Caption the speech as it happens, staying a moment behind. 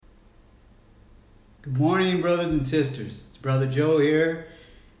Good morning, brothers and sisters. It's Brother Joe here,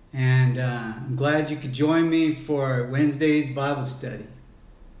 and I'm glad you could join me for Wednesday's Bible study.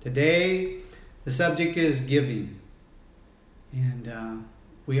 Today, the subject is giving. And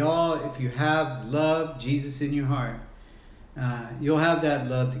we all, if you have love, Jesus in your heart, you'll have that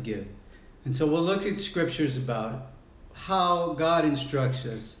love to give. And so we'll look at scriptures about how God instructs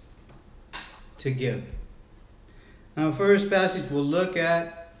us to give. Now, the first passage we'll look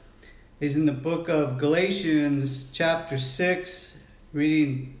at is in the book of Galatians chapter 6,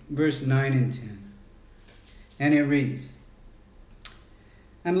 reading verse 9 and 10. And it reads,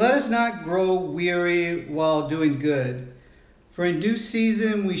 "And let us not grow weary while doing good, for in due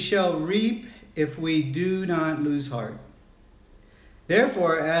season we shall reap if we do not lose heart.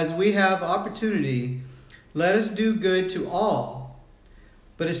 Therefore, as we have opportunity, let us do good to all,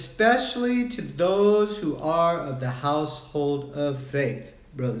 but especially to those who are of the household of faith."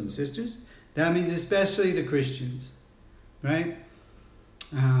 Brothers and sisters, that means especially the Christians, right?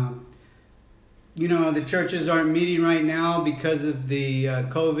 The churches aren't meeting right now because of the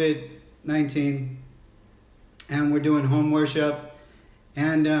COVID-19, and we're doing home worship.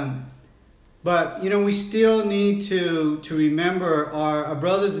 But we still need to remember our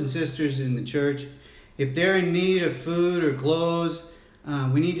brothers and sisters in the church. If they're in need of food or clothes,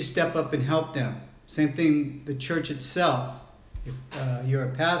 we need to step up and help them. Same thing, the church itself. If you're a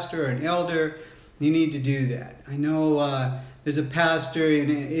pastor or an elder, you need to do that. I know there's a pastor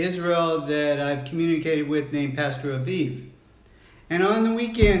in Israel that I've communicated with named Pastor Aviv. And on the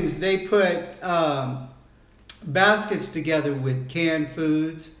weekends, they put baskets together with canned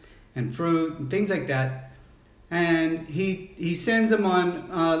foods and fruit and things like that. And he sends them on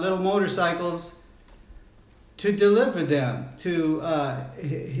little motorcycles to deliver them to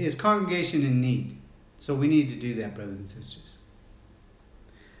his congregation in need. So we need to do that, brothers and sisters.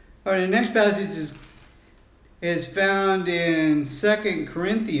 All right, the next passage is found in 2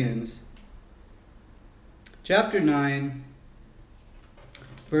 Corinthians chapter 9,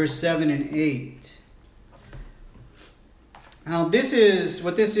 verse 7 and 8. Now, this is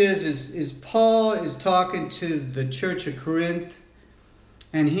Paul is talking to the church of Corinth,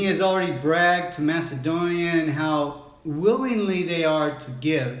 and he has already bragged to Macedonia and how willingly they are to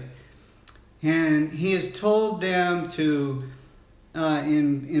give. And he has told them to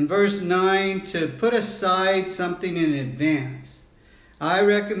in verse 9 to put aside something in advance. I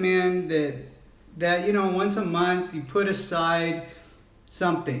recommend that once a month you put aside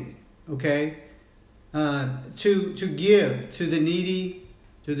something, okay, to give to the needy,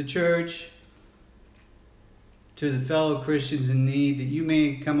 to the church, to the fellow Christians in need that you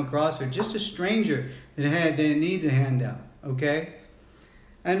may come across, or just a stranger that needs a handout, okay?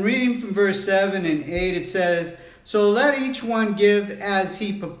 And reading from verse 7 and 8, it says, "So let each one give as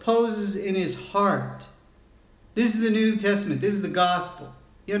he proposes in his heart." This is the New Testament. This is the gospel.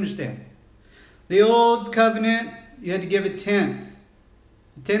 You understand? The old covenant, you had to give a tenth.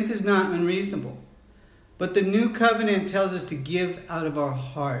 A tenth is not unreasonable. But the new covenant tells us to give out of our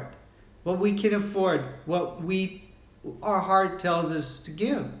heart. What we can afford. Our heart tells us to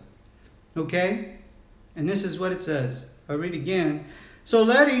give. Okay? And this is what it says. I'll read again. "So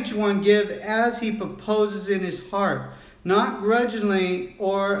let each one give as he proposes in his heart, not grudgingly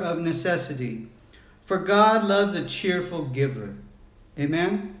or of necessity. For God loves a cheerful giver."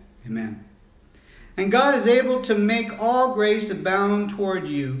 Amen? Amen. "And God is able to make all grace abound toward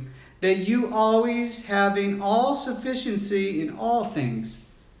you, that you always having all sufficiency in all things,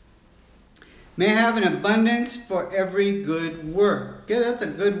 may have an abundance for every good work." Okay, that's a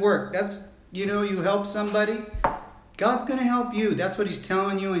good work. That's, you help somebody. God's going to help you. That's what he's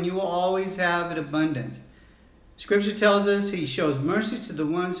telling you, and you will always have an abundance. Scripture tells us he shows mercy to the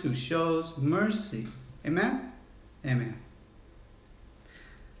ones who shows mercy. Amen? Amen.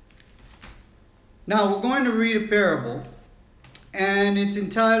 Now, we're going to read a parable, and it's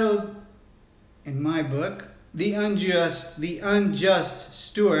entitled, in my book, The Unjust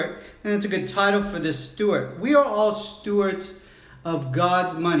Steward, and it's a good title for this steward. We are all stewards of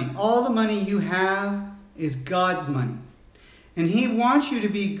God's money. All the money you have is God's money. And he wants you to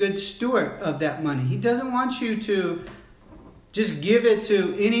be a good steward of that money. He doesn't want you to just give it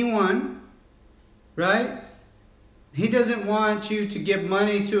to anyone, right? He doesn't want you to give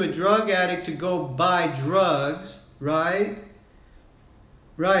money to a drug addict to go buy drugs, right?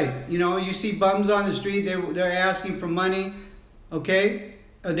 Right. You see bums on the street, they're asking for money, okay?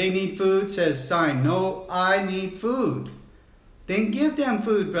 They need food, says sign, "No, I need food." Then give them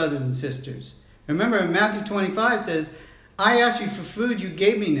food, brothers and sisters. Remember, Matthew 25 says, "I asked you for food, you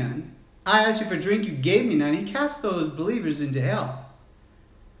gave me none. I asked you for drink, you gave me none." He cast those believers into hell.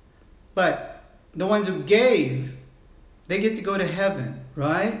 But the ones who gave, they get to go to heaven,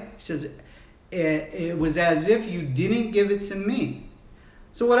 right? He says, it was as if you didn't give it to me.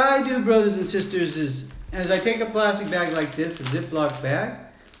 So what I do, brothers and sisters, is as I take a plastic bag like this, a Ziploc bag,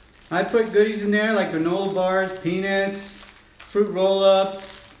 I put goodies in there like granola bars, peanuts, fruit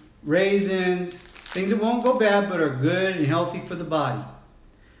roll-ups, raisins, things that won't go bad but are good and healthy for the body.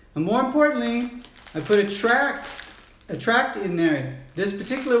 And more importantly, I put a tract in there. This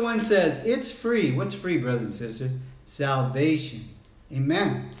particular one says, it's free. What's free, brothers and sisters? Salvation.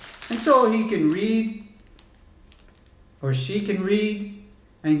 Amen. And so he can read, or she can read,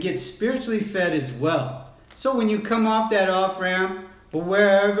 and get spiritually fed as well. So when you come off that off-ramp, or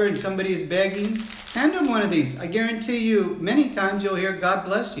wherever, and somebody is begging, hand them one of these. I guarantee you, many times you'll hear, God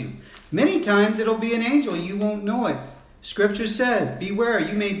bless you. Many times it'll be an angel. You won't know it. Scripture says, beware,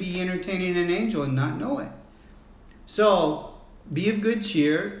 you may be entertaining an angel and not know it. So, be of good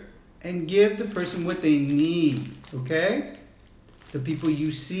cheer and give the person what they need, okay? The people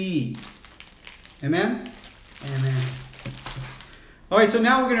you see. Amen? Amen. All right, so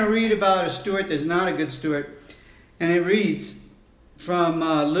now we're going to read about a steward that's not a good steward. And it reads from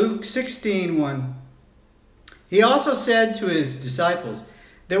Luke 16:1. He also said to his disciples,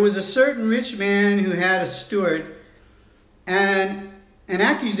 there was a certain rich man who had a steward, and an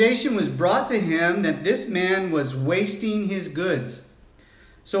accusation was brought to him that this man was wasting his goods.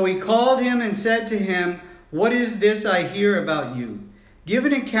 So he called him and said to him, what is this I hear about you? Give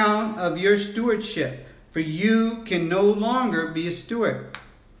an account of your stewardship, for you can no longer be a steward.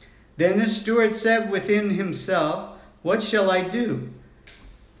 Then the steward said within himself, what shall I do?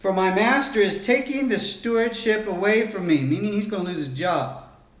 For my master is taking the stewardship away from me, meaning he's going to lose his job.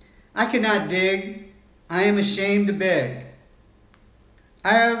 I cannot dig. I am ashamed to beg.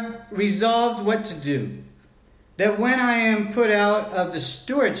 I have resolved what to do, that when I am put out of the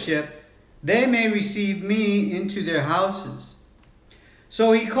stewardship, they may receive me into their houses.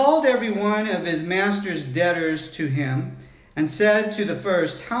 So he called every one of his master's debtors to him, and said to the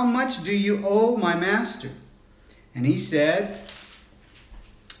first, how much do you owe my master? And he said,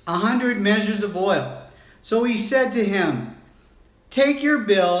 100 measures of oil. So he said to him, take your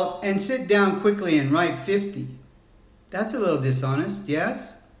bill and sit down quickly and write 50. That's a little dishonest,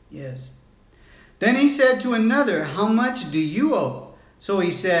 yes? Yes. Then he said to another, how much do you owe? So he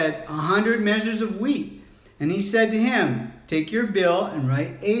said, 100 measures of wheat. And he said to him, take your bill and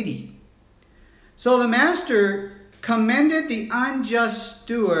write 80. So the master commended the unjust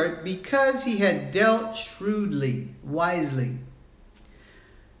steward because he had dealt shrewdly, wisely.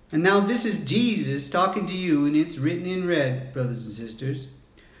 And now this is Jesus talking to you, and it's written in red, brothers and sisters.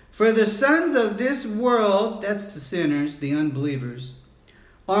 For the sons of this world, that's the sinners, the unbelievers,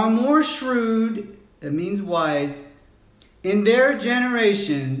 are more shrewd, that means wise, in their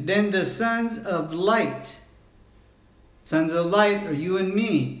generation than the sons of light. Sons of light are you and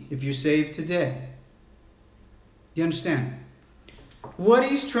me, if you're saved today. You understand? What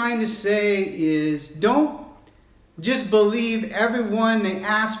he's trying to say is, don't just believe everyone that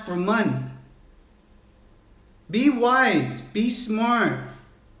asks for money. Be wise. Be smart.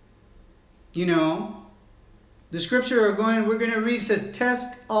 You know, the scripture we're going to read says,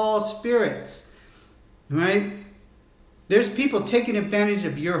 test all spirits. Right? There's people taking advantage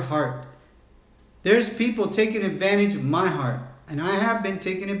of your heart. There's people taking advantage of my heart. And I have been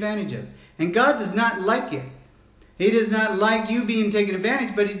taken advantage of. And God does not like it. He does not like you being taken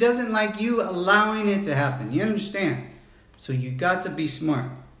advantage, but he doesn't like you allowing it to happen. You understand? So you got to be smart.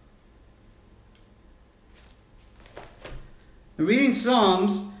 Reading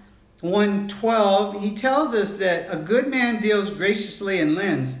Psalms 112, he tells us that a good man deals graciously and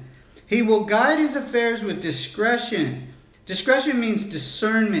lends. He will guide his affairs with discretion. Discretion means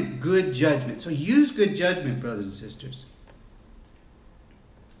discernment, good judgment. So use good judgment, brothers and sisters.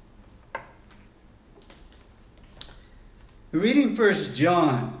 Reading 1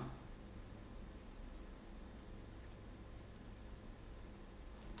 John.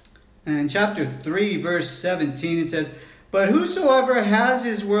 And chapter 3, verse 17, it says, but whosoever has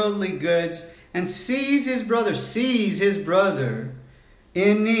his worldly goods and sees his brother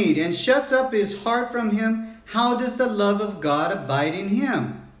in need and shuts up his heart from him, how does the love of God abide in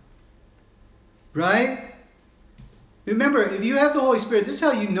him? Right? Remember, if you have the Holy Spirit, this is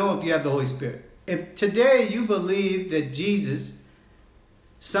how you know if you have the Holy Spirit. If today you believe that Jesus,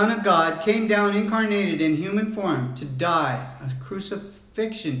 Son of God, came down incarnated in human form to die a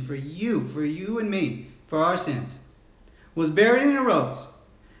crucifixion for you and me, for our sins, was buried and arose.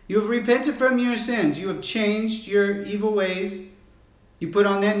 You have repented from your sins. You have changed your evil ways. You put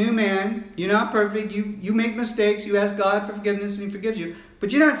on that new man. You're not perfect. You make mistakes. You ask God for forgiveness and He forgives you.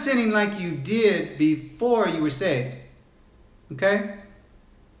 But you're not sinning like you did before you were saved. Okay?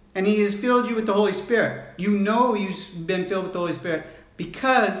 And He has filled you with the Holy Spirit. You know you've been filled with the Holy Spirit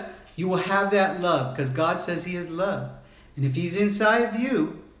because you will have that love. Because God says He is love. And if He's inside of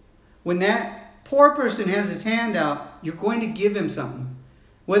you, when that poor person has his hand out, you're going to give him something.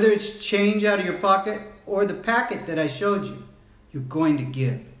 Whether it's change out of your pocket or the packet that I showed you, you're going to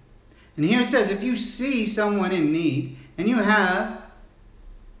give. And here it says, if you see someone in need, and you have,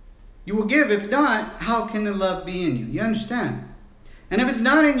 you will give. If not, how can the love be in you? You understand? And if it's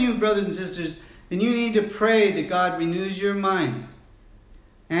not in you, brothers and sisters, then you need to pray that God renews your mind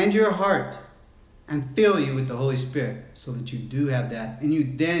and your heart and fill you with the Holy Spirit so that you do have that. And you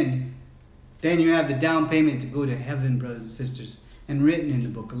then you have the down payment to go to heaven, brothers and sisters, and written in the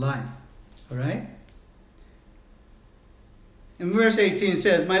book of life. All right? In verse 18 it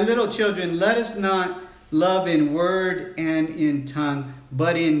says, my little children, let us not love in word and in tongue,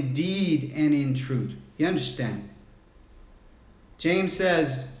 but in deed and in truth. You understand? James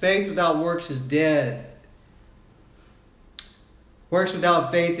says, faith without works is dead. Works without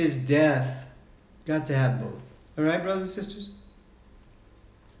faith is death. Got to have both. All right, brothers and sisters?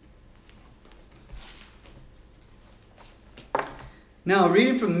 Now,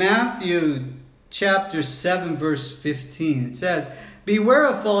 reading from Matthew chapter 7, verse 15, it says, beware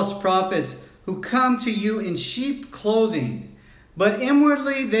of false prophets who come to you in sheep clothing, but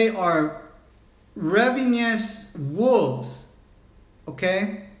inwardly they are ravenous wolves.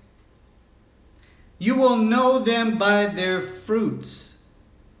 Okay? You will know them by their fruits.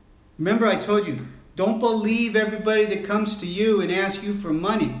 Remember, I told you, don't believe everybody that comes to you and asks you for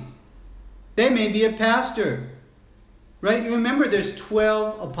money. They may be a pastor. Right? You remember there's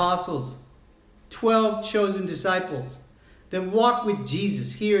 12 apostles, 12 chosen disciples that walk with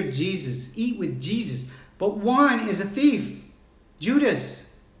Jesus, hear Jesus, eat with Jesus. But one is a thief,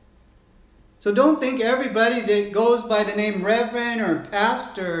 Judas. So don't think everybody that goes by the name reverend or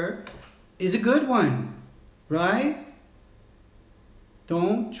pastor is a good one. Right?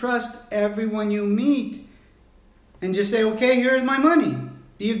 Don't trust everyone you meet and just say, okay, here's my money.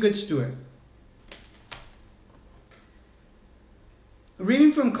 Be a good steward.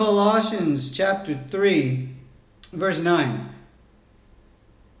 Reading from Colossians chapter 3, verse 9.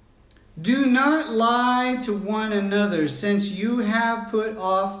 Do not lie to one another, since you have put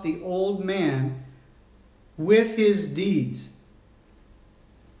off the old man with his deeds.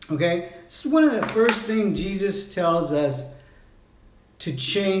 Okay? This is one of the first things Jesus tells us to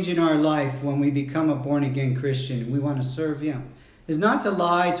change in our life when we become a born-again Christian and we want to serve Him, is not to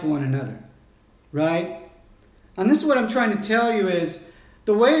lie to one another. Right? And this is what I'm trying to tell you is,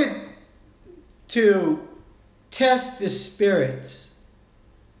 the way to test the spirits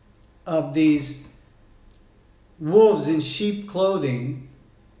of these wolves in sheep clothing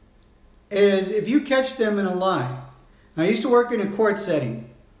is if you catch them in a lie. I used to work in a court setting,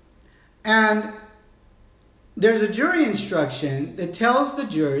 and there's a jury instruction that tells the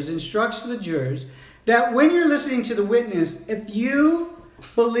jurors, instructs the jurors, that when you're listening to the witness, if you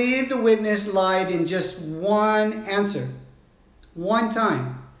believe the witness lied in just one answer, one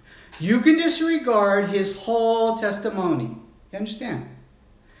time, you can disregard his whole testimony. You understand?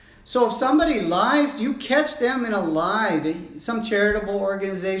 So if somebody lies, you catch them in a lie, some charitable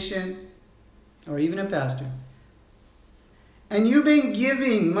organization or even a pastor, and you've been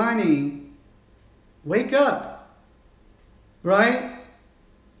giving money, wake up. Right?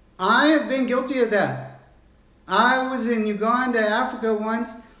 I have been guilty of that. I was in Uganda, Africa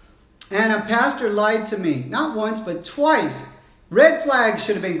once, and a pastor lied to me. Not once, but twice. Red flags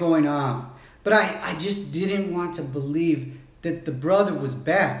should have been going off. But I just didn't want to believe that the brother was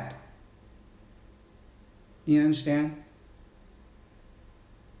bad. You understand?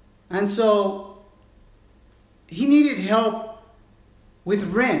 And so he needed help with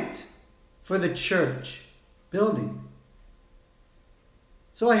rent for the church building.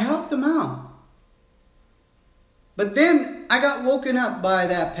 So I helped him out. But then I got woken up by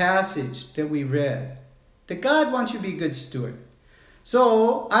that passage that we read, that God wants you to be a good steward.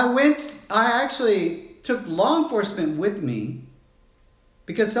 So I actually took law enforcement with me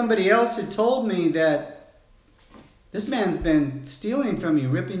because somebody else had told me that this man's been stealing from you,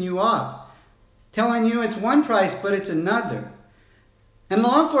 ripping you off, telling you it's one price, but it's another. And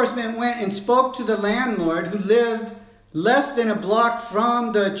law enforcement went and spoke to the landlord who lived less than a block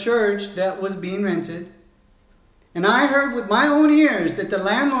from the church that was being rented. And I heard with my own ears that the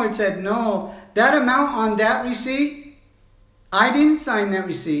landlord said, no, that amount on that receipt, I didn't sign that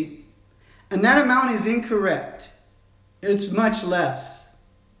receipt, and that amount is incorrect. it's much less.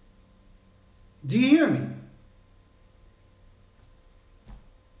 Do you hear me?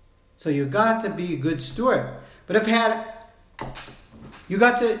 So you got to be a good steward. But you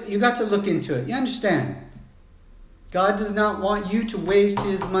got to look into it. You understand? God does not want you to waste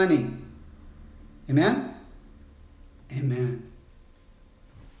his money. Amen? Amen.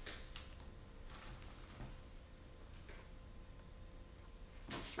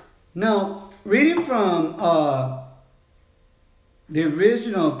 Now, reading from the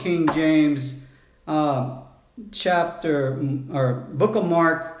original King James chapter, or book of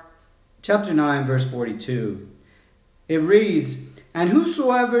Mark, chapter 9, verse 42. It reads, "And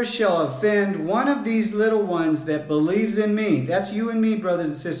whosoever shall offend one of these little ones that believes in me," that's you and me, brothers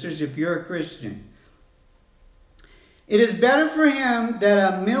and sisters, if you're a Christian, "it is better for him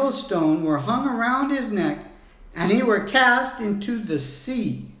that a millstone were hung around his neck and he were cast into the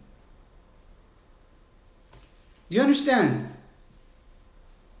sea." Do you understand?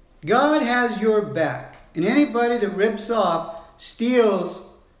 God has your back. And anybody that rips off, steals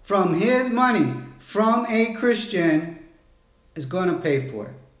from his money, from a Christian, is going to pay for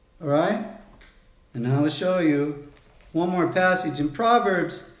it. All right? And I will show you one more passage in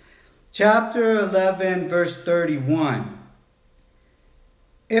Proverbs chapter 11, verse 31.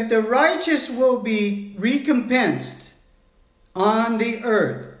 "If the righteous will be recompensed on the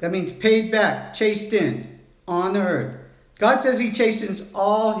earth," that means paid back, chastened on the earth. God says he chastens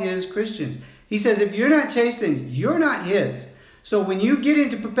all his Christians. He says if you're not chastened, you're not his. So when you get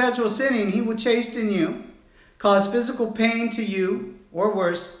into perpetual sinning, he will chasten you, cause physical pain to you, or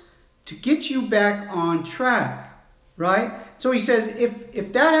worse, to get you back on track. Right? So he says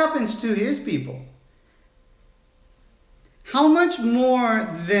if that happens to his people, how much more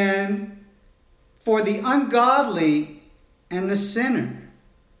then for the ungodly and the sinner?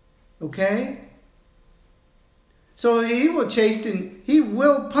 Okay? So he will chasten, he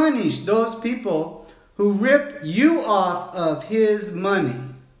will punish those people who rip you off of his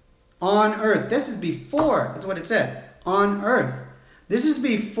money on earth. This is before, that's what it said, on earth. This is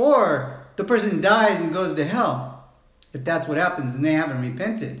before the person dies and goes to hell. If that's what happens and they haven't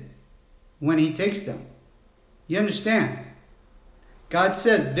repented when he takes them. You understand? God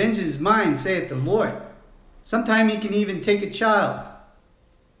says, "Vengeance is mine, saith the Lord." Sometimes he can even take a child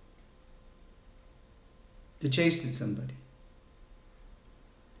to chasten somebody.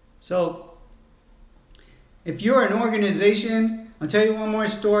 So, if you're an organization, I'll tell you one more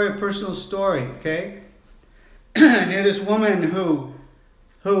story, a personal story, okay? I knew this woman who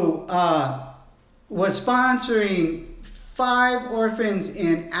was sponsoring 5 orphans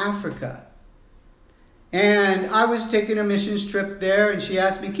in Africa. And I was taking a missions trip there, and she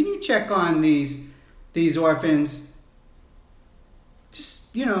asked me, "Can you check on these orphans? Just,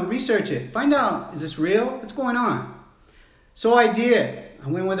 research it. Find out, is this real? What's going on?" So I did. I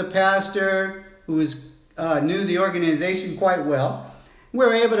went with a pastor who knew the organization quite well. We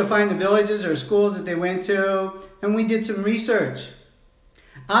were able to find the villages or schools that they went to, and we did some research.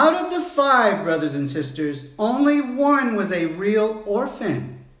 Out of the 5, brothers and sisters, only 1 was a real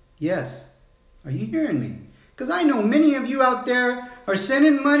orphan. Yes. Are you hearing me? Because I know many of you out there are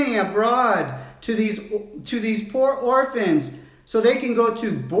sending money abroad to these poor orphans so they can go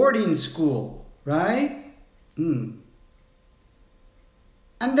to boarding school, right? And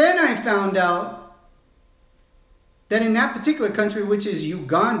then I found out that in that particular country, which is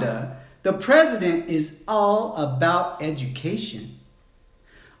Uganda, the president is all about education.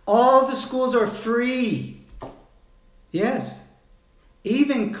 All the schools are free. Yes.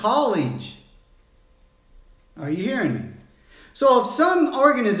 Even college. Are you hearing me? So if some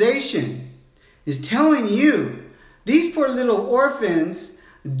organization is telling you these poor little orphans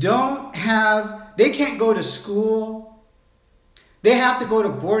they can't go to school, they have to go to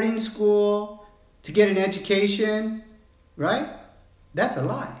boarding school to get an education, right? That's a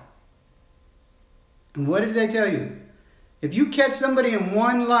lie. And what did I tell you? If you catch somebody in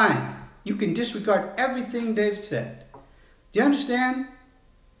one lie, you can disregard everything they've said. Do you understand?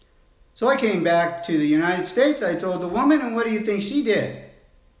 So I came back to the United States. I told the woman, and what do you think she did?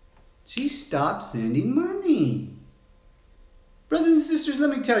 She stopped sending money. Brothers and sisters,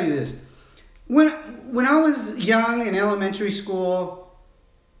 let me tell you this. When I was young in elementary school,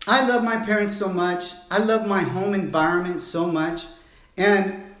 I loved my parents so much. I loved my home environment so much.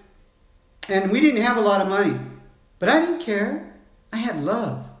 And we didn't have a lot of money. But I didn't care. I had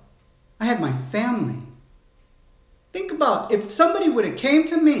love. I had my family. Think about if somebody would have came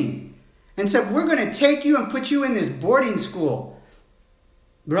to me and said, we're going to take you and put you in this boarding school,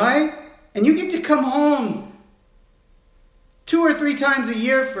 right? And you get to come home 2 or 3 times a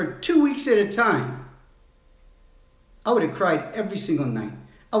year for 2 weeks at a time. I would have cried every single night.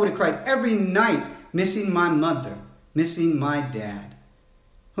 I would have cried every night, missing my mother, missing my dad,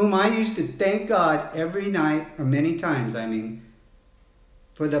 whom I used to thank God every night, or many times,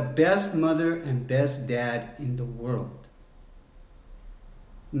 for the best mother and best dad in the world.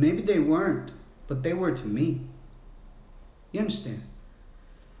 Maybe they weren't, but they were to me. You understand?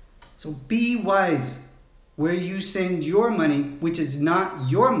 So be wise where you send your money, which is not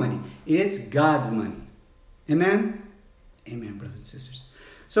your money. It's God's money. Amen? Amen, brothers and sisters.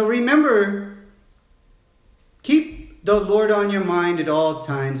 So remember, keep the Lord on your mind at all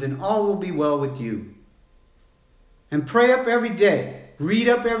times, and all will be well with you. And pray up every day. Read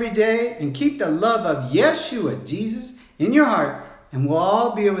up every day, and keep the love of Yeshua, Jesus, in your heart, and we'll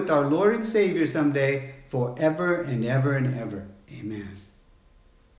all be with our Lord and Savior someday, forever and ever and ever. Amen.